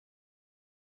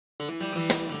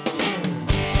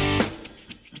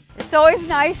It's always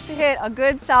nice to hit a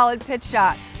good solid pitch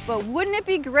shot, but wouldn't it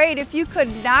be great if you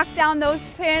could knock down those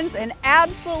pins and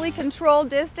absolutely control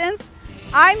distance?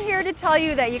 I'm here to tell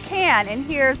you that you can, and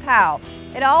here's how.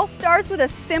 It all starts with a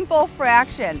simple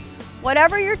fraction.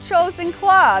 Whatever your chosen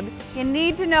club, you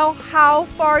need to know how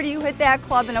far do you hit that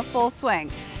club in a full swing.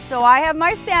 So I have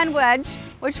my sand wedge,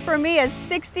 which for me is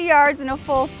 60 yards in a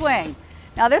full swing.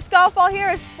 Now this golf ball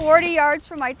here is 40 yards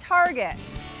from my target.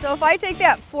 So if I take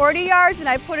that 40 yards and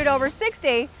I put it over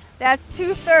 60, that's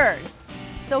 2/3.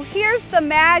 So here's the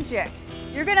magic.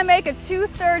 You're gonna make a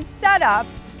 2/3 setup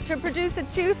to produce a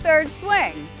 2/3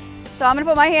 swing. So I'm gonna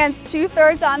put my hands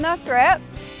 2/3 on the grip.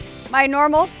 My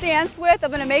normal stance width, I'm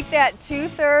gonna make that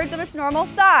 2/3 of its normal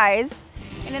size.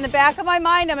 And in the back of my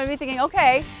mind, I'm gonna be thinking,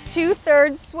 okay,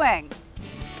 2/3 swing.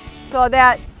 So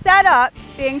that setup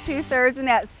being 2/3 and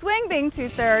that swing being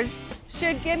 2/3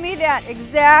 should give me that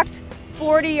exact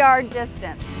 40-yard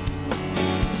distance.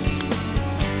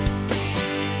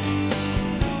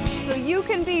 So you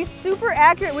can be super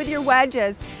accurate with your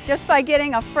wedges just by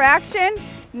getting a fraction,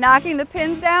 knocking the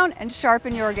pins down, and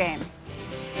sharpen your game.